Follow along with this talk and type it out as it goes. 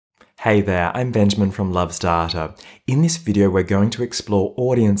Hey there, I'm Benjamin from Loves Data. In this video, we're going to explore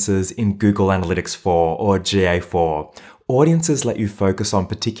audiences in Google Analytics 4 or GA4. Audiences let you focus on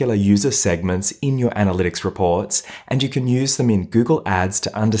particular user segments in your analytics reports, and you can use them in Google Ads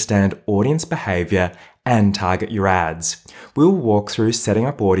to understand audience behavior and target your ads. We'll walk through setting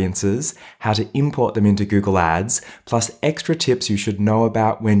up audiences, how to import them into Google Ads, plus extra tips you should know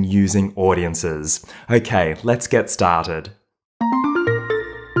about when using audiences. Okay, let's get started.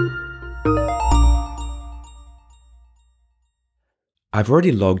 I've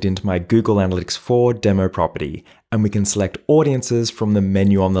already logged into my Google Analytics 4 demo property, and we can select Audiences from the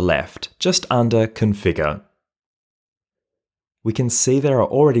menu on the left, just under Configure. We can see there are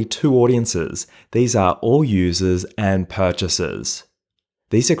already two audiences. These are All Users and Purchasers.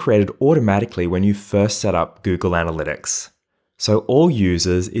 These are created automatically when you first set up Google Analytics. So All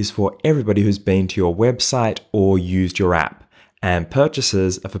Users is for everybody who's been to your website or used your app, and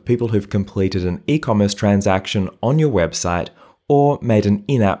Purchasers are for people who've completed an e-commerce transaction on your website or made an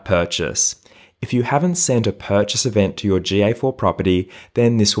in-app purchase. If you haven't sent a purchase event to your GA4 property,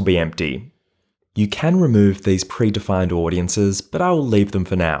 then this will be empty. You can remove these predefined audiences, but I will leave them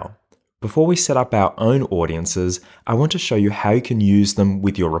for now. Before we set up our own audiences, I want to show you how you can use them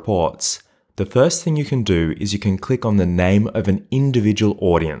with your reports. The first thing you can do is you can click on the name of an individual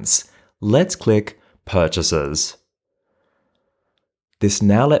audience. Let's click Purchases. This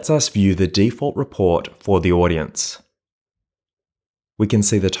now lets us view the default report for the audience. We can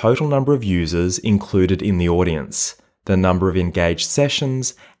see the total number of users included in the audience, the number of engaged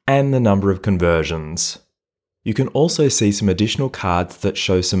sessions, and the number of conversions. You can also see some additional cards that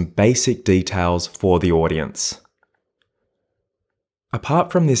show some basic details for the audience.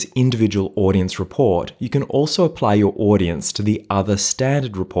 Apart from this individual audience report, you can also apply your audience to the other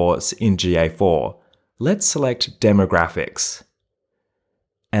standard reports in GA4. Let's select Demographics,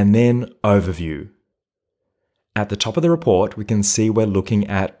 and then Overview. At the top of the report, we can see we're looking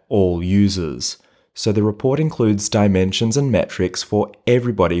at all users. So the report includes dimensions and metrics for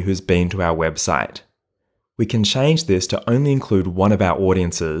everybody who's been to our website. We can change this to only include one of our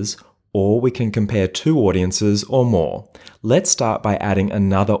audiences, or we can compare two audiences or more. Let's start by adding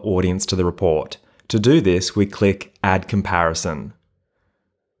another audience to the report. To do this, we click Add Comparison.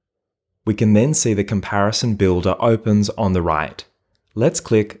 We can then see the comparison builder opens on the right. Let's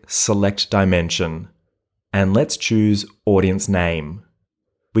click Select Dimension. And let's choose Audience Name.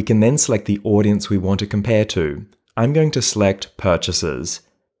 We can then select the audience we want to compare to. I'm going to select Purchases,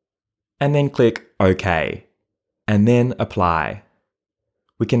 and then click OK, and then Apply.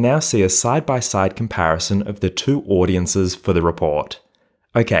 We can now see a side-by-side comparison of the two audiences for the report.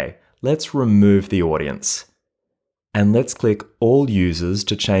 Okay, let's remove the audience. And let's click All Users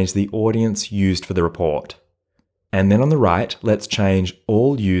to change the audience used for the report. And then on the right, let's change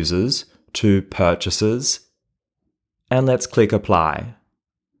All Users to Purchases, and let's click Apply.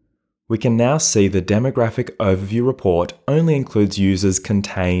 We can now see the Demographic Overview report only includes users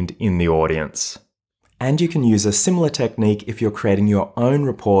contained in the audience. And you can use a similar technique if you're creating your own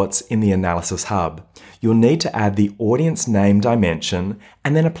reports in the Analysis Hub. You'll need to add the audience name dimension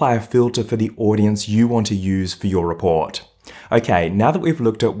and then apply a filter for the audience you want to use for your report. Okay, now that we've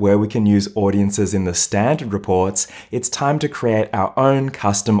looked at where we can use audiences in the standard reports, it's time to create our own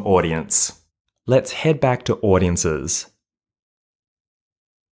custom audience. Let's head back to Audiences.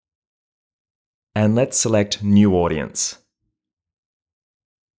 And let's select New Audience.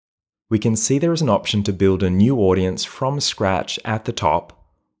 We can see there is an option to build a new audience from scratch at the top,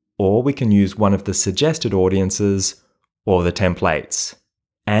 or we can use one of the suggested audiences or the templates.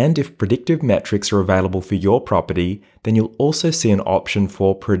 And if predictive metrics are available for your property, then you'll also see an option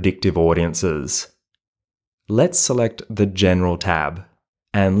for predictive audiences. Let's select the General tab,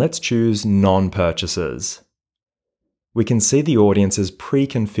 and let's choose Non-Purchasers. We can see the audience is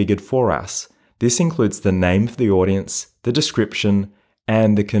pre-configured for us. This includes the name of the audience, the description,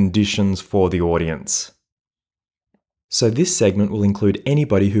 and the conditions for the audience. So this segment will include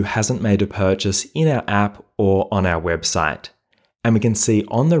anybody who hasn't made a purchase in our app or on our website. And we can see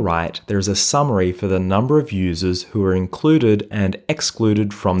on the right, there is a summary for the number of users who are included and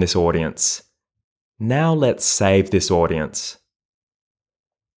excluded from this audience. Now let's save this audience.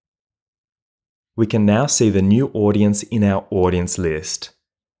 We can now see the new audience in our audience list.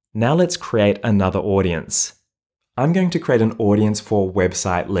 Now let's create another audience. I'm going to create an audience for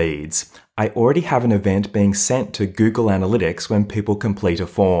website leads. I already have an event being sent to Google Analytics when people complete a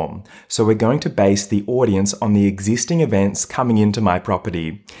form. So we're going to base the audience on the existing events coming into my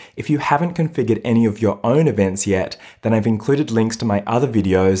property. If you haven't configured any of your own events yet, then I've included links to my other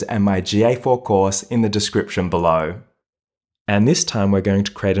videos and my GA4 course in the description below. And this time we're going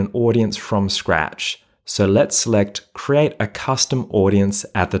to create an audience from scratch. So let's select Create a Custom Audience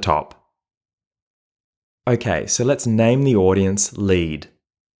at the top. Okay, so let's name the audience Lead.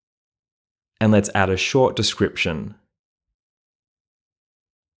 And let's add a short description.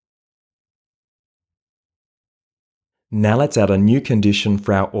 Now let's add a new condition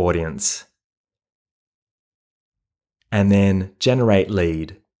for our audience. And then Generate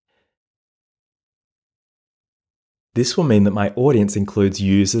Lead. This will mean that my audience includes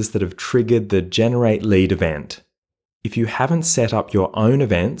users that have triggered the Generate Lead event. If you haven't set up your own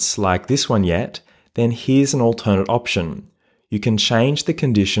events like this one yet, then here's an alternate option. You can change the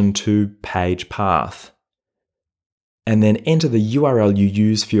condition to Page Path. And then enter the URL you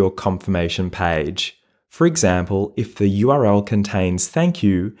use for your confirmation page. For example, if the URL contains thank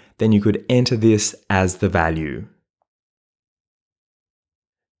you, then you could enter this as the value.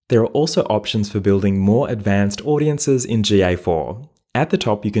 There are also options for building more advanced audiences in GA4. At the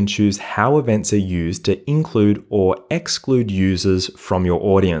top, you can choose how events are used to include or exclude users from your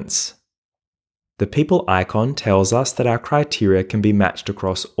audience. The people icon tells us that our criteria can be matched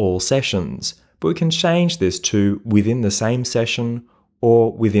across all sessions, but we can change this to within the same session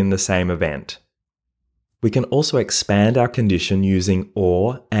or within the same event. We can also expand our condition using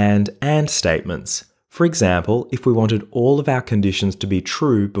or and statements. For example, if we wanted all of our conditions to be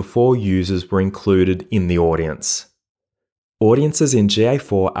true before users were included in the audience. Audiences in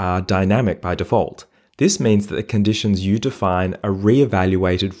GA4 are dynamic by default. This means that the conditions you define are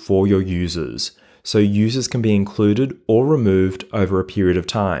re-evaluated for your users, so users can be included or removed over a period of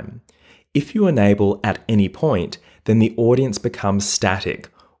time. If you enable at any point, then the audience becomes static,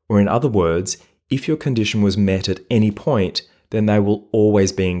 or in other words, if your condition was met at any point, then they will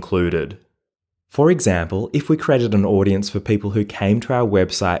always be included. For example, if we created an audience for people who came to our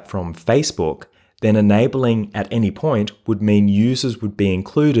website from Facebook, then enabling at any point would mean users would be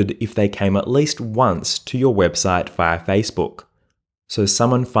included if they came at least once to your website via Facebook. So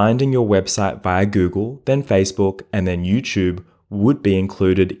someone finding your website via Google, then Facebook, and then YouTube would be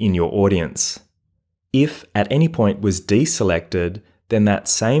included in your audience. If at any point was deselected, then that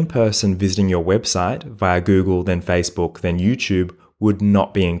same person visiting your website via Google, then Facebook, then YouTube would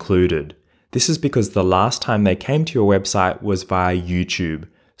not be included. This is because the last time they came to your website was via YouTube,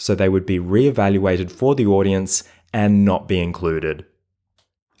 so they would be re-evaluated for the audience and not be included.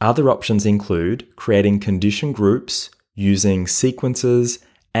 Other options include creating condition groups, using sequences,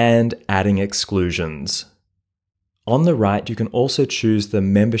 and adding exclusions. On the right, you can also choose the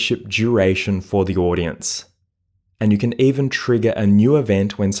membership duration for the audience. And you can even trigger a new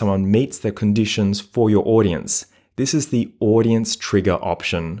event when someone meets the conditions for your audience. This is the audience trigger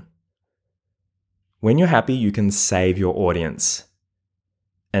option. When you're happy, you can save your audience.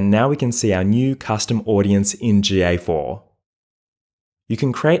 And now we can see our new custom audience in GA4. You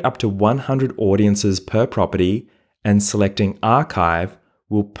can create up to 100 audiences per property, and selecting Archive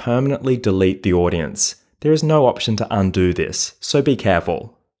will permanently delete the audience. There is no option to undo this, so be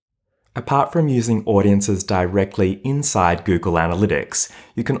careful. Apart from using audiences directly inside Google Analytics,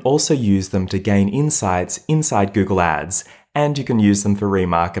 you can also use them to gain insights inside Google Ads, and you can use them for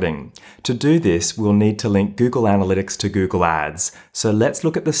remarketing. To do this, we'll need to link Google Analytics to Google Ads, so let's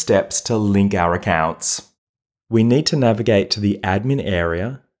look at the steps to link our accounts. We need to navigate to the admin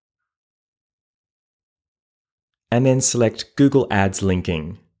area, and then select Google Ads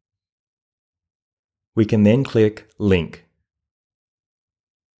linking. We can then click Link.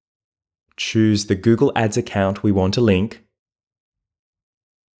 Choose the Google Ads account we want to link,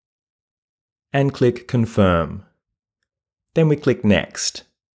 and click Confirm. Then we click Next.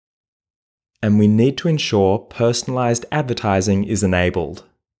 And we need to ensure personalized advertising is enabled.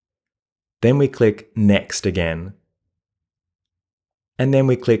 Then we click Next again. And then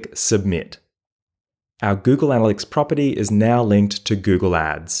we click Submit. Our Google Analytics property is now linked to Google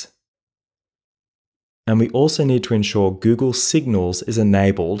Ads. And we also need to ensure Google Signals is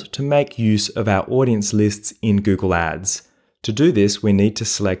enabled to make use of our audience lists in Google Ads. To do this, we need to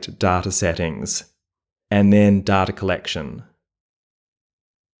select Data Settings, and then Data Collection.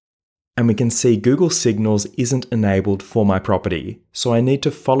 And we can see Google Signals isn't enabled for my property, so I need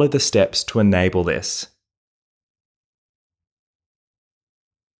to follow the steps to enable this.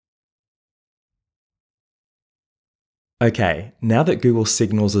 Okay, now that Google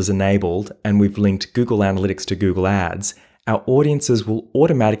Signals is enabled and we've linked Google Analytics to Google Ads, our audiences will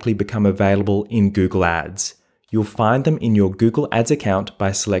automatically become available in Google Ads. You'll find them in your Google Ads account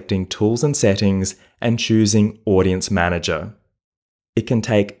by selecting Tools and Settings and choosing Audience Manager. It can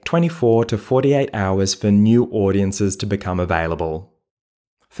take 24 to 48 hours for new audiences to become available.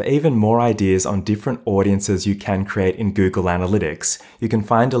 For even more ideas on different audiences you can create in Google Analytics, you can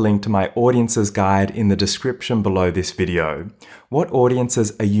find a link to my audiences guide in the description below this video. What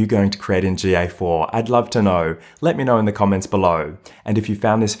audiences are you going to create in GA4? I'd love to know. Let me know in the comments below. And if you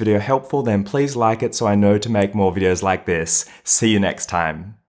found this video helpful, then please like it so I know to make more videos like this. See you next time.